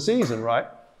most of the season, right?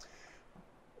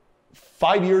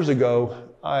 5 years ago,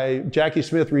 Jackie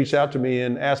Smith reached out to me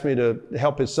and asked me to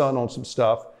help his son on some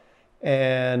stuff.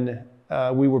 And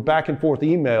we were back and forth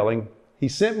emailing. He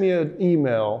sent me an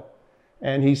email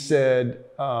and he said,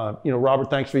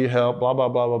 Robert, thanks for your help, blah, blah,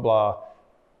 blah, blah, blah.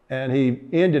 And he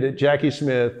ended it, Jackie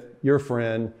Smith, your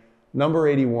friend, number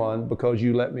 81, because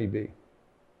you let me be.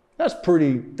 That's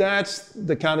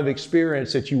the kind of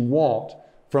experience that you want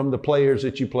from the players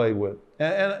that you play with.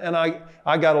 And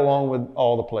I got along with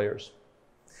all the players.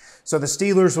 So the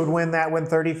Steelers would win that one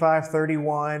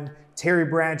 35-31. Terry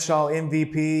Bradshaw,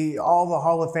 MVP, all the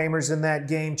Hall of Famers in that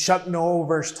game. Chuck Noll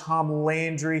versus Tom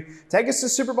Landry. Take us to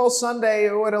Super Bowl Sunday.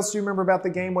 What else do you remember about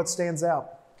the game? What stands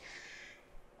out?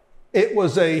 It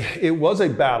was a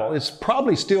battle. It's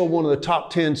probably still one of the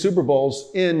top 10 Super Bowls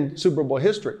in Super Bowl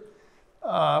history.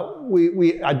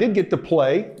 I did get to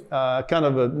play. Kind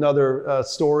of another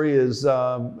story is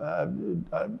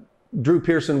Drew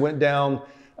Pearson went down.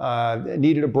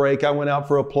 Needed a break. I went out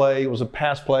for a play. It was a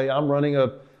pass play. I'm running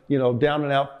a down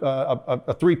and out,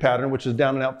 a three pattern, which is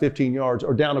down and out 15 yards,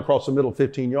 or down across the middle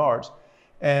 15 yards.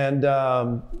 And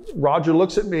Roger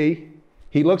looks at me.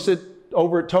 He looks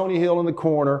over at Tony Hill in the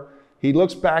corner. He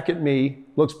looks back at me,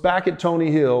 looks back at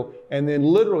Tony Hill, and then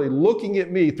literally looking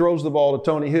at me, throws the ball to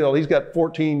Tony Hill. He's got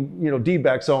 14,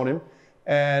 D-backs on him.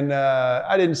 And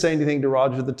I didn't say anything to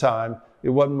Roger at the time. It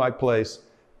wasn't my place.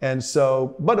 And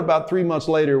so, but about 3 months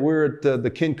later, we're at the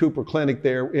Ken Cooper Clinic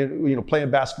there, playing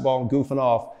basketball and goofing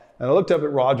off. And I looked up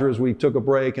at Roger as we took a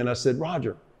break, and I said,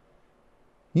 Roger,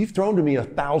 you've thrown to me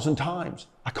 1,000 times.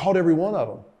 I caught every one of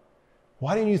them.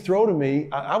 Why didn't you throw to me?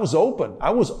 I was open.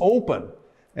 I was open.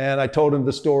 And I told him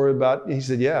the story he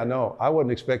said, yeah, no, I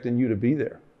wasn't expecting you to be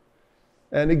there.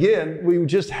 And again, we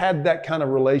just had that kind of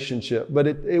relationship. But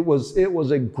it was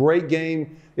a great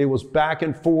game. It was back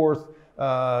and forth.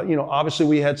 Obviously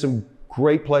we had some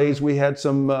great plays. We had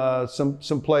some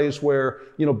plays where,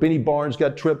 Benny Barnes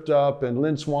got tripped up and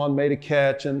Lynn Swann made a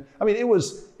catch. And I mean, it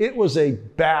was a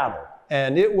battle,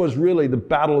 and it was really the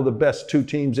battle of the best two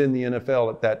teams in the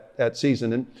NFL at that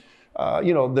season. And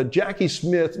The Jackie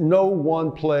Smith, no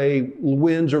one play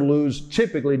wins or lose,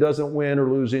 typically doesn't win or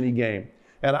lose any game.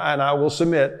 And I will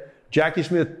submit, Jackie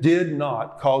Smith did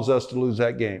not cause us to lose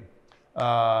that game.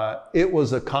 It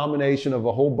was a combination of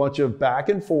a whole bunch of back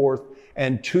and forth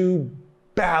and two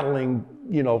battling,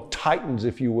 titans,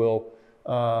 if you will.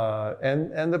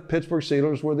 And the Pittsburgh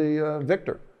Steelers were the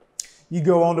victor. You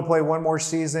go on to play one more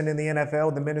season in the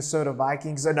NFL, the Minnesota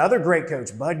Vikings. Another great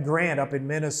coach, Bud Grant, up in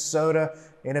Minnesota.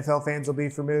 NFL fans will be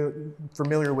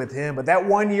familiar with him. But that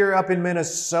 1 year up in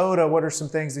Minnesota, what are some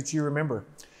things that you remember?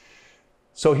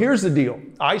 So here's the deal.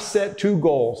 I set two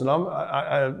goals,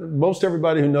 and most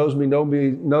everybody who knows me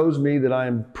knows me that I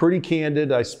am pretty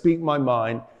candid. I speak my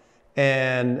mind.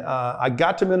 And I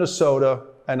got to Minnesota,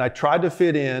 and I tried to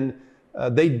fit in.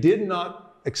 They did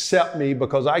not accept me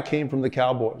because I came from the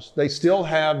Cowboys. They still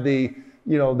have the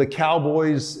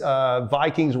Cowboys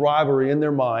Vikings rivalry in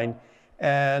their mind.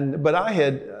 But I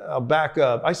had back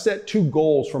up. I set two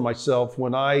goals for myself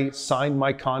when I signed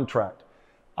my contract.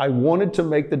 I wanted to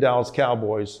make the Dallas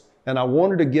Cowboys, and I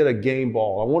wanted to get a game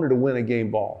ball. I wanted to win a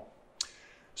game ball.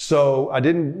 So I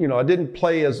didn't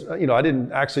play as, I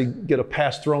didn't actually get a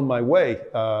pass thrown my way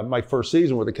my first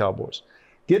season with the Cowboys.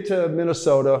 Get to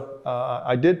Minnesota,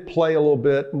 I did play a little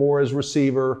bit more as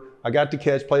receiver. I got to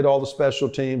catch, played all the special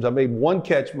teams. I made one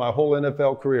catch my whole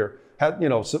NFL career.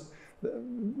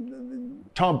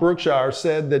 Tom Brookshire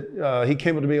said that he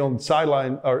came up to me on the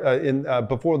sideline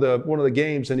before one of the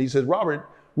games, and he said, "Robert,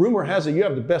 rumor has it you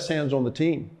have the best hands on the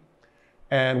team.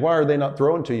 And why are they not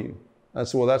throwing to you?" I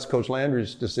said, "Well, that's Coach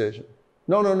Landry's decision."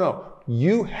 No.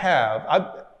 You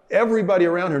have, everybody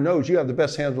around here knows you have the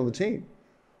best hands on the team.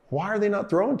 Why are they not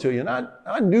throwing to you? And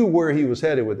I knew where he was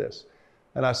headed with this.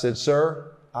 And I said,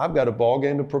 "Sir, I've got a ball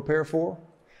game to prepare for.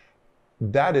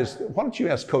 Why don't you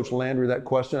ask Coach Landry that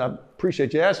question? I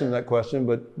appreciate you asking him that question,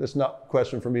 but that's not a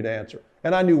question for me to answer."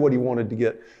 And I knew what he wanted to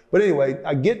get. But anyway,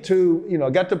 I got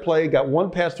to play, got one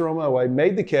pass thrown my way,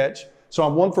 made the catch. So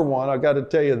I'm 1 for 1, I got to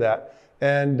tell you that.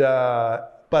 And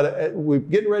but we're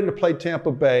getting ready to play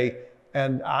Tampa Bay,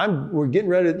 and we're getting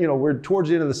ready. We're towards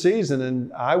the end of the season,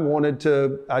 and I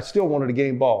still wanted a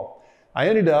game ball. I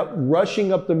ended up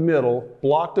rushing up the middle,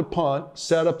 blocked a punt,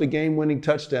 set up the game-winning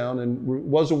touchdown, and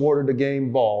was awarded a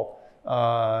game ball.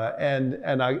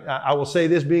 And I will say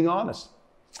this, being honest,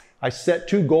 I set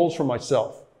two goals for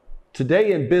myself.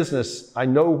 Today in business, I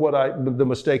know the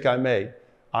mistake I made.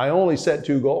 I only set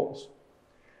two goals.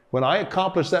 When I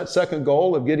accomplished that second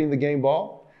goal of getting the game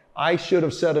ball, I should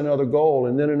have set another goal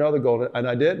and then another goal, and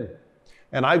I didn't.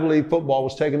 And I believe football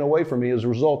was taken away from me as a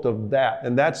result of that,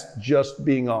 and that's just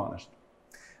being honest.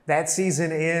 That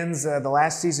season ends, the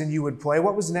last season you would play.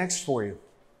 What was next for you?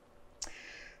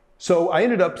 So I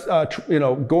ended up,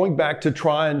 going back to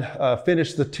try and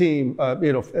finish the team,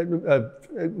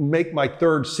 make my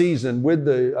third season with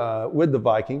the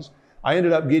Vikings. I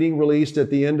ended up getting released at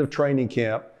the end of training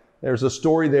camp. There's a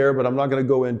story there, but I'm not going to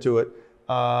go into it.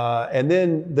 And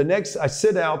then I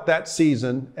sit out that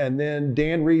season, and then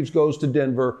Dan Reeves goes to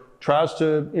Denver, tries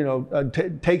to,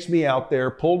 takes me out there,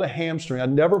 pulled a hamstring. I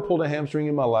never pulled a hamstring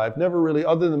in my life, never really,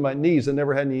 other than my knees, I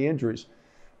never had any injuries.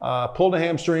 Pulled a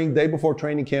hamstring day before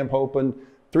training camp opened.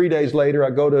 3 days later,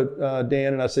 I go to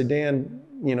Dan and I say, "Dan,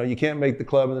 you can't make the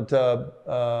club in the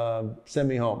tub, send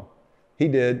me home." He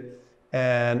did.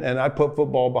 And I put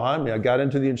football behind me. I got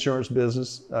into the insurance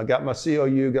business, got my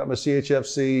COU, got my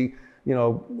CHFC,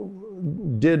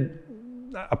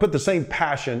 I put the same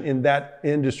passion in that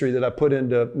industry that I put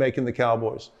into making the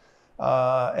Cowboys.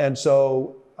 And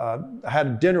so I had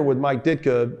a dinner with Mike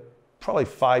Ditka probably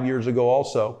 5 years ago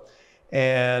also.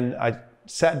 And I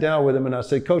sat down with him and I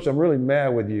said, "Coach, I'm really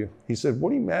mad with you." He said,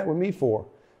 "What are you mad with me for?"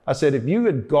 I said, "If you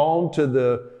had gone to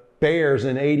the Bears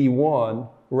in 81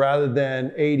 rather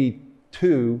than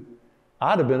 82,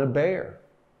 I'd have been a Bear."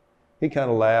 He kind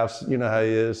of laughs. You know how he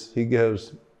is. He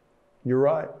goes, "You're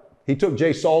right." He took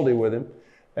Jay Saldy with him,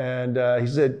 and he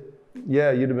said,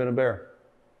 "Yeah, you'd have been a Bear."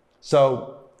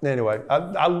 So anyway,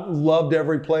 I loved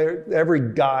every player,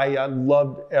 every guy. I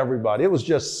loved everybody. It was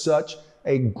just such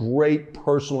a great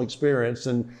personal experience.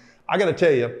 And I got to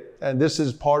tell you, and this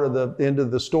is part of the end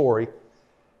of the story,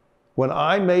 when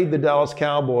I made the Dallas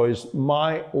Cowboys,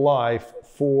 my life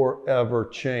forever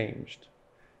changed.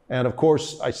 And of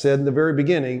course, I said in the very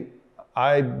beginning,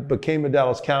 I became a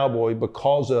Dallas Cowboy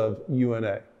because of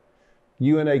UNA.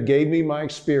 UNA gave me my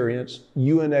experience.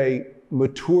 UNA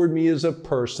matured me as a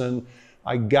person.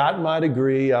 I got my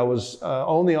degree. I was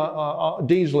on the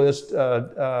Dean's List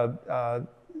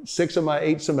 6 of my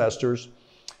 8 semesters.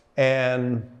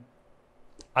 And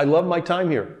I love my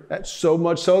time here. That's so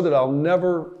much so that I'll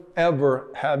never, ever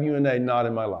have UNA not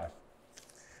in my life.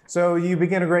 So you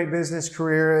begin a great business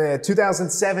career.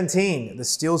 2017, the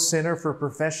Steele Center for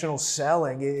Professional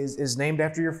Selling is named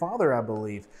after your father, I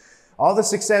believe. All the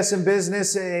success in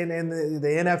business and the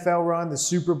NFL run, the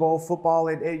Super Bowl football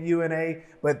at UNA,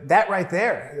 but that right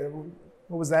there,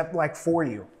 what was that like for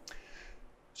you?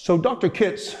 So Dr.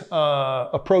 Kitts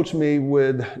approached me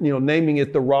with, naming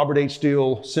it the Robert H.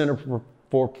 Steele Center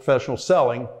for Professional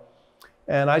Selling,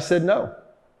 and I said no,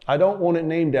 I don't want it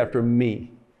named after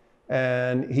me.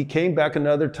 And he came back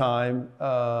another time,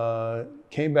 and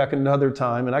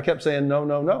I kept saying no,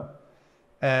 no, no.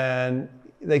 And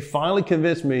they finally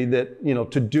convinced me that,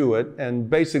 to do it. And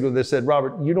basically they said,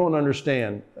 Robert, you don't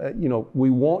understand. We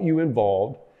want you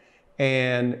involved.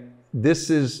 And this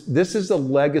is a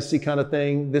legacy kind of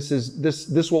thing.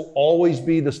 This will always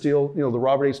be the Steele, the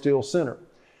Robert H. Steele Center.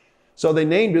 So they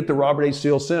named it the Robert H.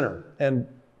 Steele Center and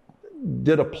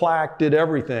did a plaque, did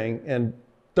everything. And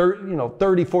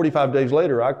 30, 45 days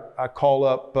later, I call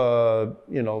up, the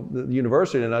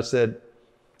university and I said,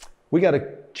 we got to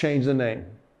change the name.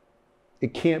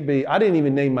 It can't be, I didn't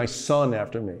even name my son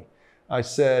after me. I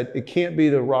said, it can't be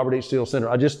the Robert H. Steele Center.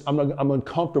 I'm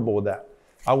uncomfortable with that.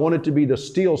 I want it to be the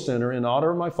Steele Center in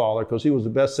honor of my father because he was the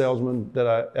best salesman that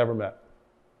I ever met.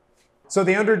 So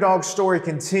the underdog story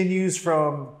continues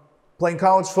from playing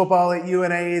college football at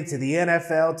UNA to the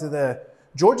NFL to the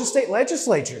Georgia State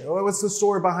Legislature. What's the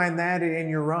story behind that in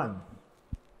your run?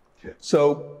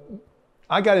 So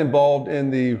I got involved in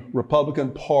the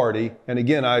Republican Party. And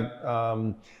again,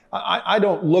 I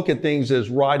don't look at things as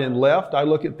right and left. I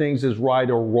look at things as right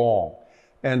or wrong.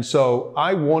 And so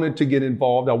I wanted to get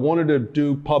involved. I wanted to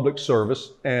do public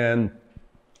service. And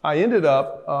I ended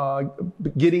up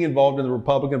getting involved in the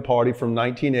Republican Party from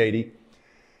 1980.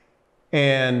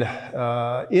 And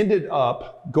ended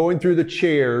up going through the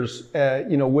chairs,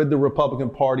 with the Republican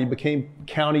Party, became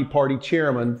county party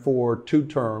chairman for 2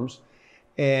 terms.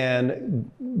 And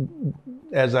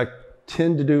as I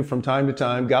tend to do from time to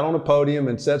time, got on a podium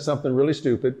and said something really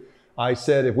stupid. I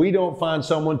said, if we don't find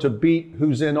someone to beat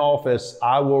who's in office,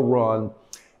 I will run.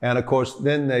 And of course,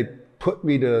 then they put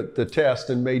me to the test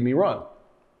and made me run.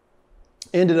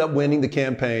 Ended up winning the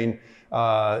campaign.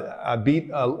 I beat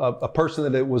a person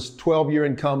that was 12-year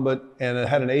incumbent and it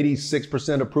had an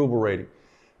 86% approval rating.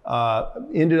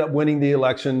 Ended up winning the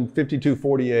election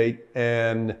 52-48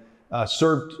 and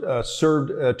served a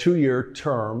 2-year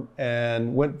term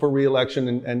and went for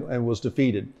re-election and was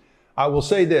defeated. I will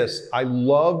say this, I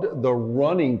loved the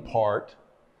running part.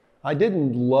 I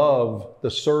didn't love the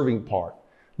serving part.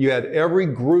 You had every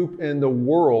group in the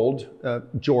world,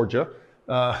 Georgia,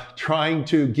 trying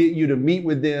to get you to meet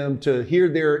with them, to hear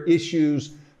their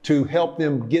issues, to help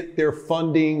them get their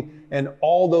funding and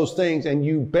all those things. And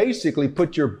you basically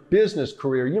put your business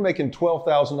career, you're making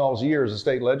 $12,000 a year as a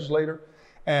state legislator,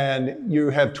 and you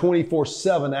have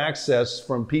 24/7 access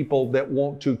from people that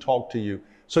want to talk to you.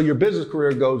 So your business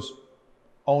career goes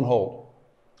on hold.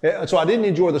 So I didn't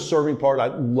enjoy the serving part. I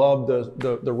loved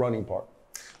the running part.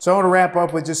 So I want to wrap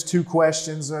up with just 2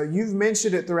 questions. You've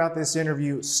mentioned it throughout this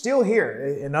interview. Still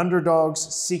Here, An Underdog's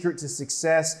Secret to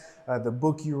Success, the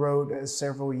book you wrote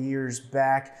several years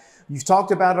back. You've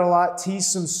talked about it a lot, teased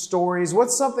some stories.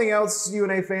 What's something else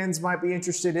UNA fans might be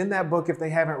interested in that book if they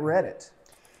haven't read it?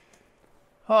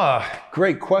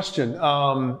 Great question.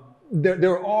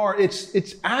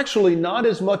 It's actually not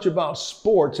as much about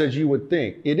sports as you would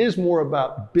think. It is more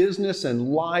about business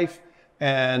and life.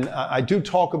 And I do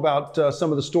talk about some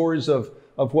of the stories of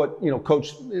what,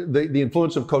 the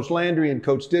influence of Coach Landry and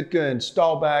Coach Ditka and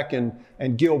Staubach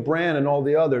and Gil Brandt and all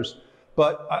the others.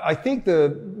 But I think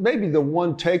maybe the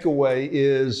one takeaway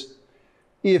is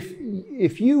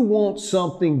if you want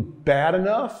something bad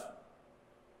enough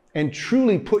and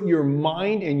truly put your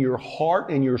mind and your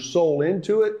heart and your soul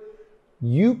into it,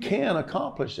 you can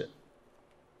accomplish it.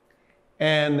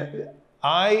 And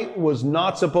I was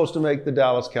not supposed to make the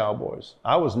Dallas Cowboys.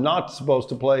 I was not supposed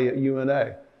to play at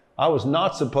UNA. I was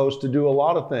not supposed to do a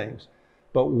lot of things.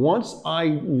 But once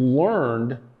I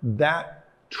learned that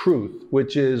truth,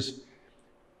 which is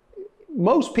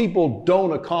most people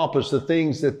don't accomplish the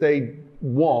things that they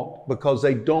want because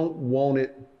they don't want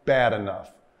it bad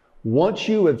enough. Once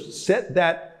you have set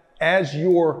that as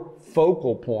your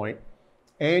focal point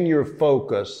and your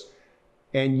focus,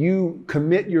 and you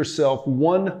commit yourself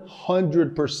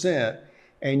 100%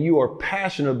 and you are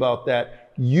passionate about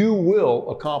that, you will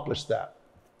accomplish that.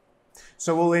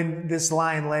 So we'll end this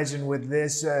Lion legend with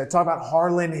this. Talk about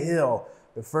Harlan Hill,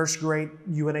 the first great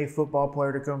UNA football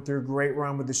player to come through, great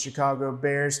run with the Chicago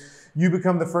Bears. You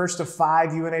become the first of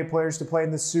 5 UNA players to play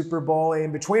in the Super Bowl.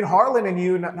 And between Harlan and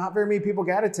you, not very many people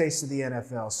got a taste of the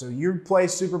NFL. So you play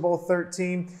Super Bowl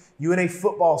 13. UNA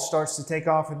football starts to take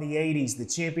off in the 80s, the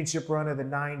championship run of the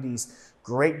 90s.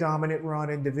 Great dominant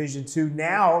run in Division II,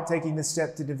 now taking the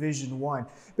step to Division I.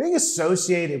 Being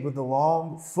associated with the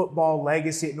long football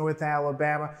legacy at North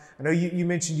Alabama, I know you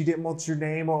mentioned you didn't want your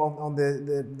name on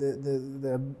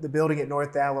the building at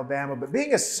North Alabama, but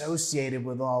being associated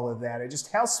with all of that,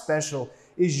 just how special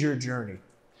is your journey?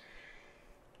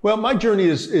 Well, my journey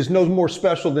is no more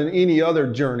special than any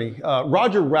other journey.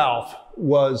 Roger Ralph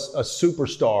was a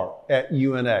superstar at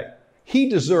UNA. He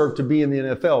deserved to be in the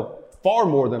NFL far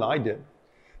more than I did.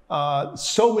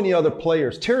 So many other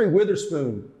players. Terry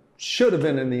Witherspoon should have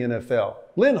been in the NFL.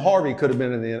 Lynn Harvey could have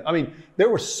been in the NFL. I mean, there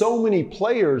were so many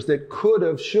players that could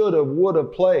have, should have, would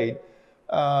have played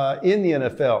in the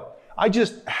NFL. I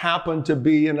just happened to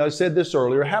be, and I said this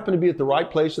earlier, happened to be at the right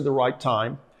place at the right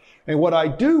time. And what I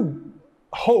do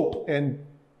hope and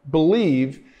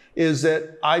believe is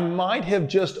that I might have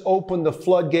just opened the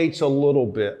floodgates a little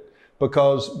bit,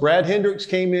 because Brad Hendricks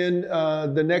came in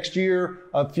the next year,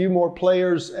 a few more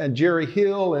players, and Jerry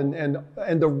Hill,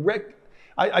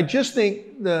 I just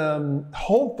think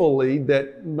hopefully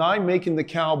that my making the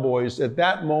Cowboys at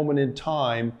that moment in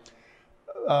time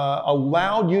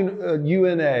allowed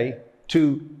UNA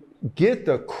to get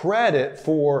the credit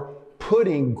for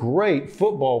putting great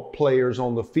football players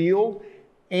on the field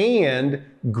and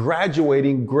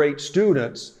graduating great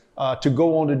students to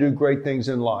go on to do great things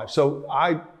in life. So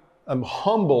I'm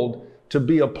humbled to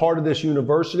be a part of this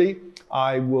university.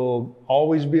 I will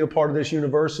always be a part of this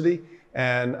university.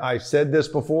 And I said this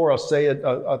before, I'll say it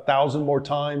a thousand more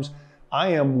times. I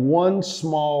am one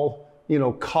small,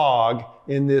 cog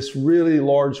in this really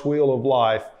large wheel of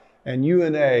life. And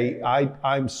UNA,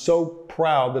 I'm so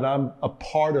proud that I'm a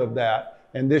part of that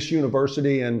and this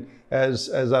university. And as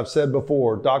I've said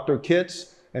before, Dr.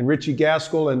 Kitts and Richie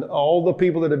Gaskell and all the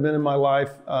people that have been in my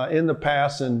life in the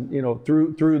past and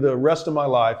through the rest of my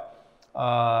life,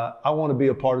 I want to be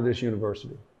a part of this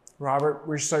university. Robert,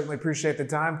 we certainly appreciate the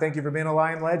time. Thank you for being a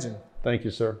Lion legend. Thank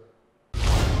you, sir.